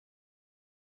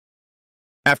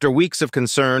After weeks of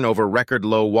concern over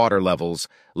record-low water levels,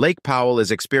 Lake Powell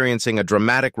is experiencing a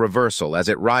dramatic reversal as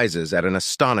it rises at an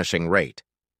astonishing rate.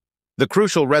 The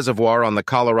crucial reservoir on the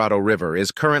Colorado River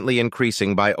is currently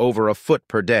increasing by over a foot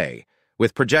per day,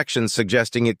 with projections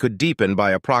suggesting it could deepen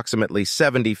by approximately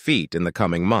 70 feet in the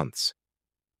coming months.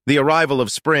 The arrival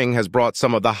of spring has brought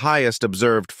some of the highest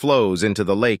observed flows into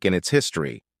the lake in its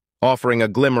history, offering a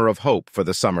glimmer of hope for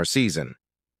the summer season.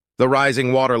 The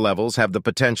rising water levels have the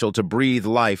potential to breathe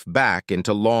life back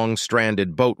into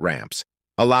long-stranded boat ramps,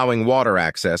 allowing water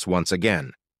access once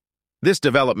again. This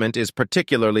development is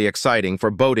particularly exciting for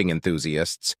boating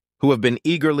enthusiasts who have been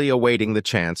eagerly awaiting the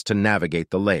chance to navigate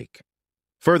the lake.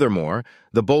 Furthermore,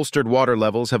 the bolstered water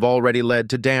levels have already led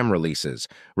to dam releases,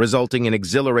 resulting in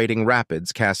exhilarating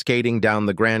rapids cascading down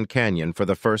the Grand Canyon for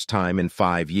the first time in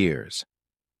 5 years.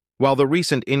 While the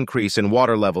recent increase in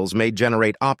water levels may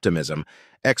generate optimism,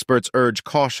 experts urge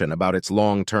caution about its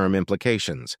long-term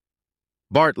implications.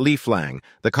 Bart Lieflang,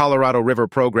 the Colorado River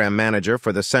Program Manager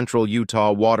for the Central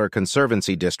Utah Water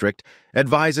Conservancy District,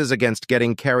 advises against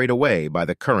getting carried away by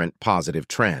the current positive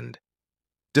trend.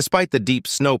 Despite the deep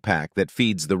snowpack that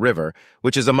feeds the river,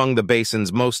 which is among the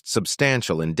basin's most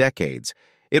substantial in decades,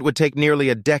 it would take nearly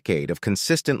a decade of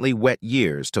consistently wet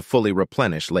years to fully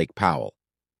replenish Lake Powell.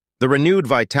 The renewed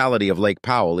vitality of Lake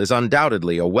Powell is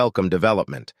undoubtedly a welcome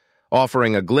development,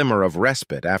 offering a glimmer of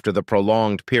respite after the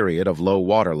prolonged period of low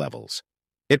water levels.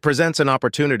 It presents an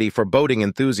opportunity for boating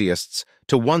enthusiasts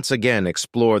to once again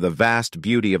explore the vast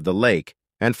beauty of the lake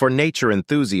and for nature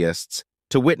enthusiasts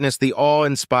to witness the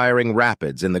awe-inspiring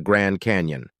rapids in the Grand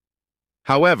Canyon.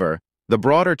 However, the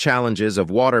broader challenges of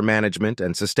water management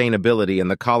and sustainability in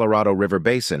the Colorado River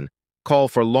Basin call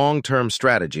for long-term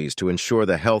strategies to ensure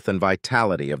the health and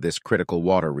vitality of this critical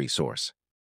water resource.